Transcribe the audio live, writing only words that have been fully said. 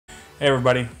Hey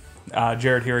everybody,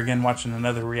 Jared here again watching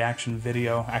another reaction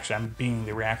video. Actually, I'm being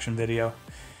the reaction video.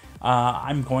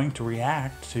 I'm going to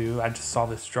react to, I just saw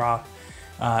this drop,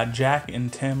 Jack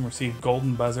and Tim received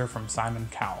Golden Buzzer from Simon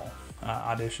Cowell,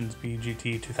 auditions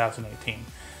BGT 2018.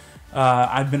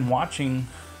 I've been watching,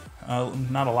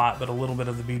 not a lot, but a little bit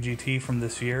of the BGT from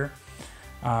this year.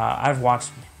 I've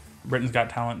watched Britain's Got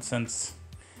Talent since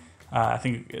I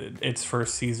think its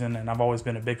first season, and I've always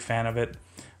been a big fan of it.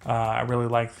 I really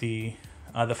like the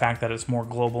fact that it's more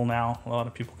global now. A lot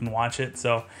of people can watch it,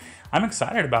 so I'm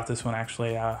excited about this one.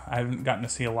 Actually, I haven't gotten to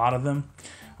see a lot of them.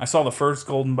 I saw the first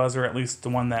Golden Buzzer, at least the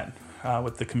one that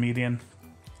with the comedian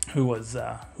who was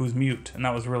mute, and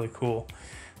that was really cool.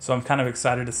 So I'm kind of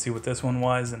excited to see what this one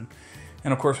was, and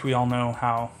of course we all know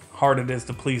how hard it is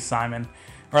to please Simon,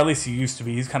 or at least he used to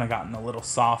be. He's kind of gotten a little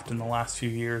soft in the last few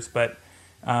years, but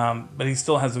he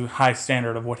still has a high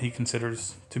standard of what he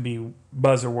considers to be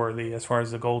buzzer worthy as far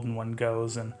as the golden one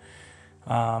goes. And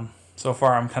so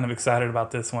far I'm kind of excited about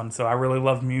this one. So I really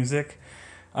love music.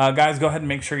 Guys, go ahead and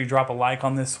make sure you drop a like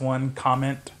on this one,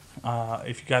 comment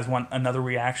if you guys want another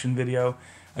reaction video.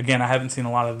 Again, I haven't seen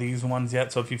a lot of these ones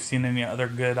yet, so if you've seen any other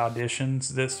good auditions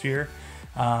this year,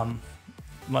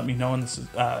 let me know in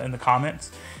the comments.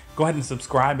 Go ahead and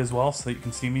subscribe as well so that you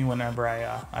can see me whenever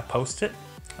I post it.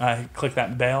 Click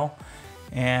that bell,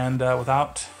 and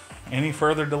without any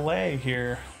further delay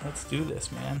here, let's do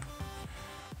this, man.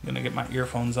 I'm gonna get my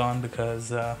earphones on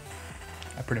because I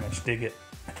pretty much dig it.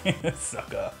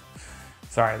 Sucker.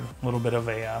 Sorry, a little bit of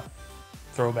a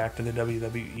throwback to the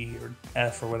WWE or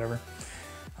F or whatever.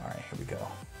 Alright, here we go.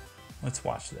 Let's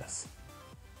watch this.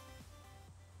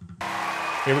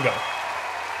 Here we go.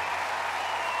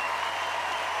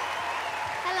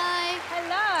 Hello.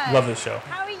 Hello. Love this show.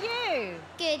 How are you?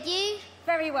 Good, you?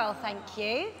 Very well, thank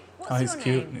you. What's He's your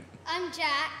cute. name? I'm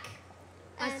Jack.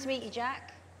 Nice to meet you,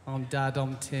 Jack. I'm Dad,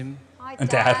 I'm Tim. Hi, And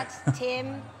Dad. Dad.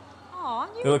 Tim. Oh,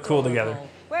 They look cool together.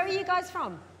 Where are you guys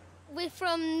from? We're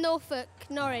from Norfolk,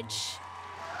 Norwich.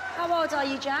 How old are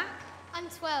you, Jack? I'm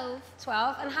 12.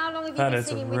 12. And how long have you That been is a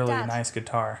singing with really Dad? nice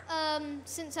guitar.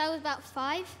 Since I was about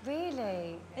 5.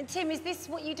 Really? And Tim, is this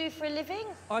what you do for a living?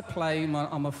 I play,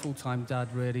 I'm a full-time dad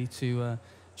really to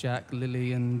Jack,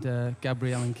 Lily and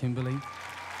Gabrielle and Kimberly.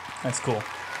 That's cool.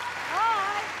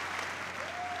 Hi.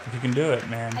 If you can do it,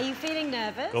 man, Are you feeling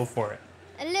nervous? go for it.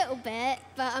 A little bit,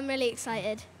 but I'm really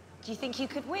excited. Do you think you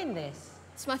could win this?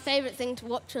 It's my favourite thing to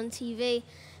watch on TV,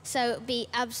 so it would be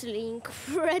absolutely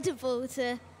incredible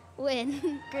to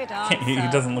win. Good answer. He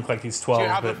doesn't look like he's 12, Do you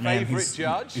have but a man, favourite he's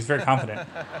judge? very confident.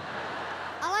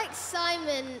 I like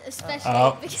Simon especially.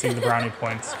 Oh, because see the brownie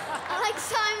points. I like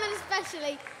Simon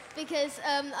especially because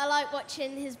I like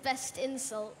watching his best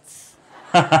insults.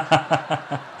 They're good,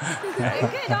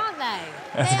 aren't they?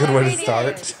 That's a They good are way to really start.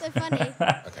 good. They're funny.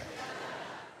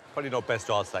 Probably not best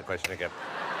to answer that question again.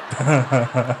 Can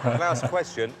I ask a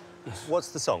question? What's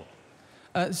the song?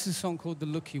 This is a song called The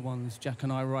Lucky Ones. Jack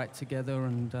and I write together,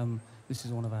 and this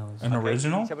is one of ours. An Can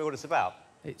original? you tell me what it's about?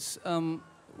 It's,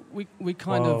 we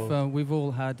kind of, we've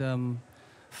all had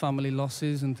family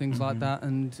losses and things like that,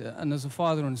 and as a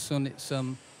father and son, it's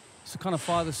a kind of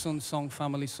father-son song,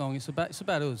 family song. It's about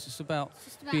us. It's about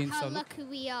being how so lucky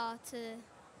we are to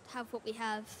have what we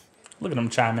have. Look at him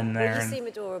chime in there Well, you and seem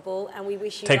adorable, and we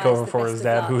wish you take guys over the for best his of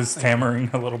dad, luck. who is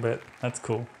stammering a little bit. That's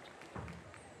cool.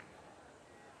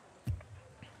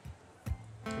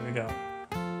 Here we go.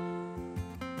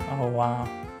 Oh, wow.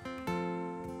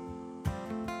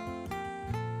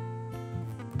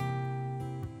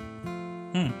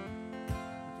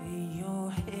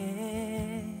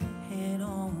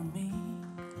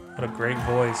 What a great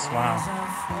voice. Wow.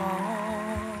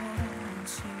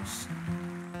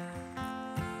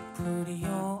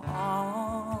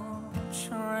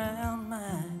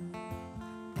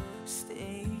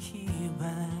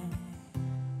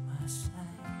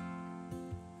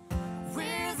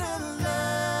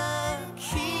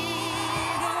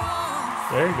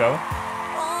 There you go.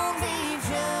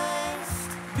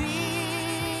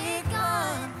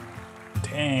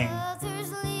 Dang.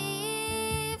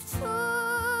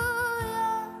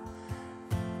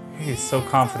 He's so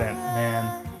confident,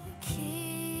 man.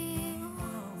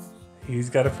 He's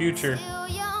got a future. I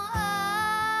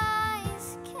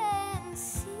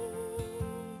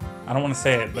don't want to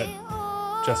say it, but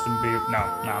Justin Bieber. No,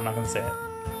 I'm not going to say it.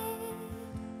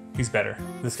 He's better.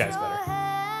 This guy's better.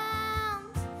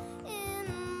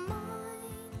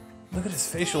 Look at his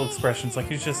facial expressions, like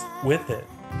he's just with it.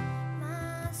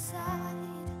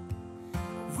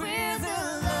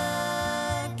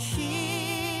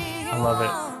 I love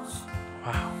it.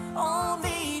 Wow.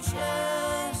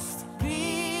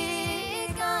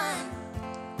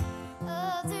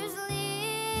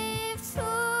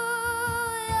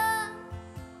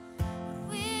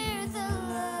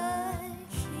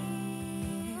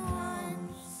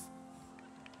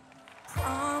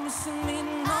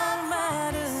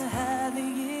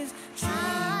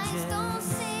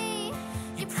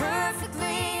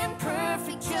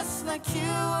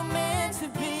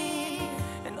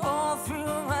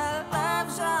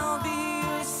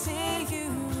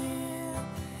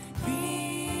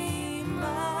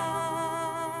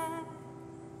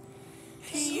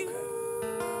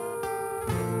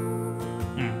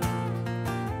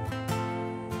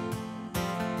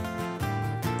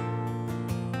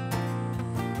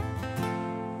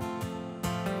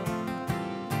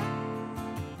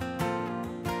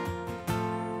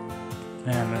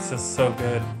 Man, this is so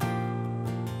good.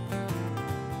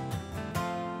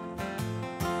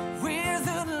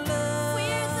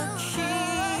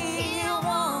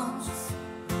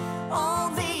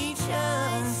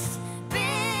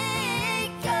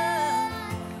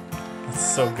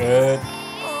 It's so good.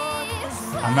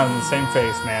 I'm having the same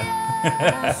face, man.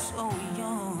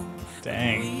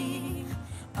 Dang.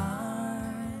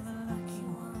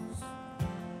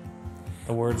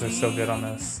 The words are so good on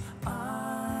this.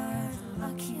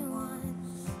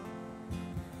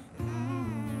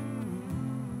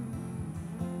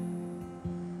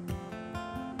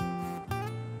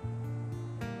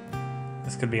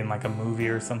 This could be in like a movie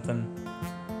or something.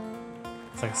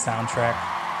 It's like a soundtrack.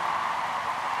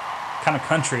 Kind of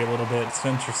country a little bit. It's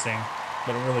interesting,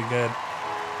 but really good.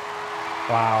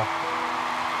 Wow.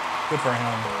 Good for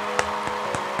him.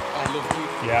 I love you.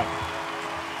 Yeah.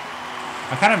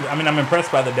 I'm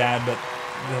impressed by the dad, but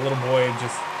the little boy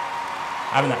just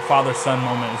having that father-son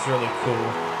moment is really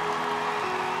cool.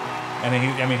 And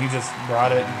he just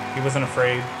brought it. He wasn't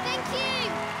afraid. Thank you.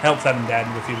 Helps having dad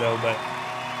with you though, but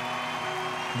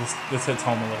this hits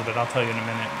home a little bit. I'll tell you in a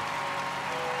minute.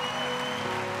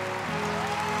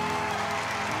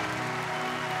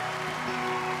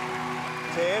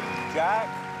 Tim, Jack,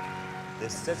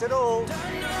 this says it all.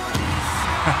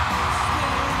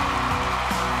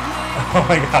 Oh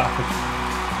my gosh.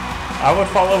 I would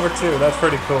fall over too. That's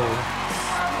pretty cool.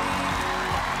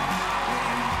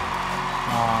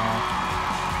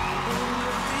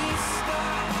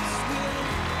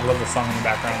 I love the song in the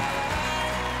background.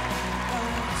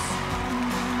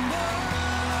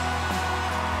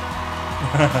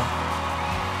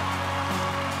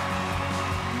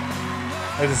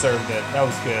 They deserved it. That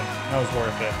was good. That was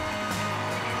worth it.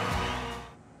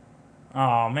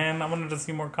 Oh man, I wanted to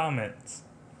see more comments.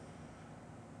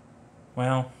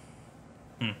 Well,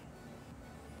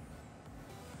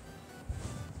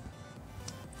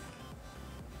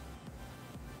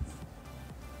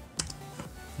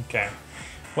 Okay.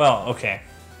 Well, okay.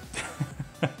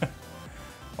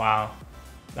 Wow.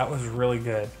 That was really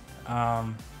good.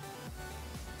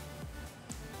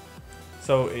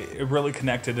 So it really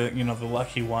connected to, the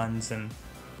lucky ones and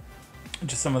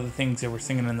just some of the things they were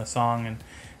singing in the song, and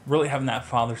really having that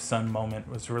father-son moment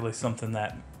was really something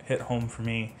that hit home for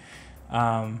me.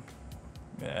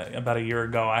 About a year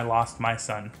ago, I lost my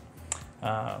son.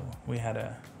 We had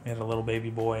a little baby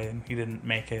boy, and he didn't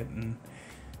make it, and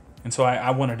so I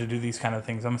wanted to do these kind of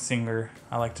things. I'm a singer.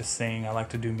 I like to sing. I like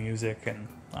to do music, and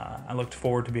I looked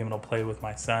forward to being able to play with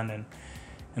my son and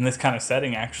in this kind of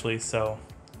setting, actually. So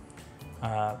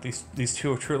these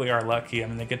two truly are lucky. I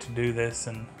mean, they get to do this,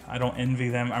 and I don't envy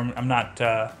them. I'm not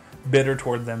bitter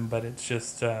toward them, but it's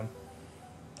just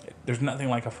there's nothing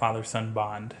like a father-son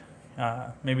bond.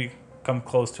 Maybe come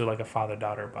close to like a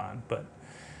father-daughter bond, but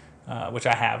which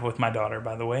I have with my daughter,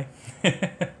 by the way.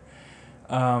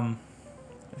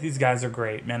 These guys are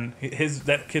great, man.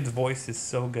 That kid's voice is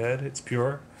so good. It's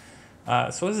pure.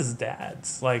 So is his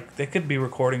dad's. Like, they could be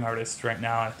recording artists right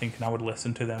now, I think, and I would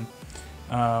listen to them.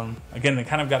 Again, they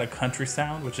kind of got a country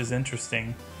sound, which is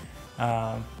interesting.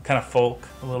 Kind of folk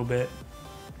a little bit.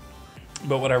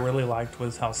 But what I really liked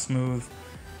was how smooth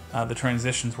the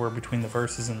transitions were between the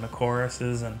verses and the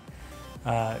choruses, and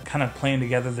kind of playing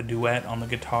together the duet on the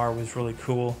guitar was really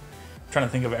cool. I'm trying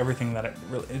to think of everything that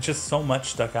it just so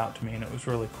much stuck out to me, and it was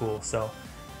really cool. So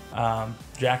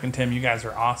Jack and Tim, you guys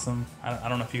are awesome. I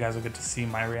don't know if you guys will get to see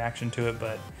my reaction to it,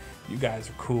 but you guys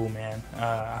are cool, man.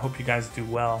 I hope you guys do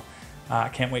well. I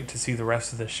can't wait to see the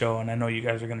rest of the show, and I know you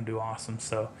guys are going to do awesome,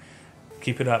 so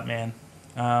keep it up, man.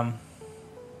 All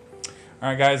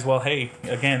right, guys. Well, hey,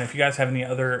 again, if you guys have any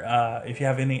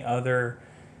other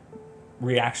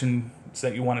reactions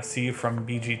that you want to see from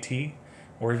BGT,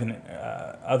 or even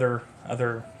other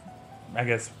I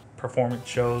guess performance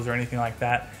shows or anything like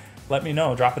that, let me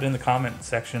know. Drop it in the comment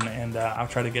section, and I'll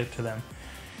try to get to them.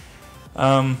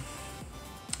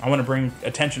 I want to bring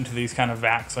attention to these kind of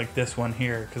acts like this one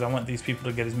here, because I want these people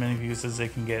to get as many views as they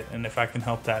can get, and if I can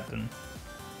help that, then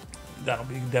that'll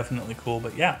be definitely cool.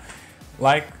 But yeah,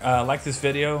 like this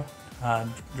video,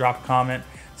 drop a comment,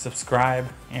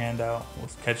 subscribe, and we'll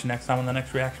catch you next time on the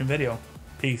next reaction video.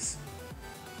 Peace.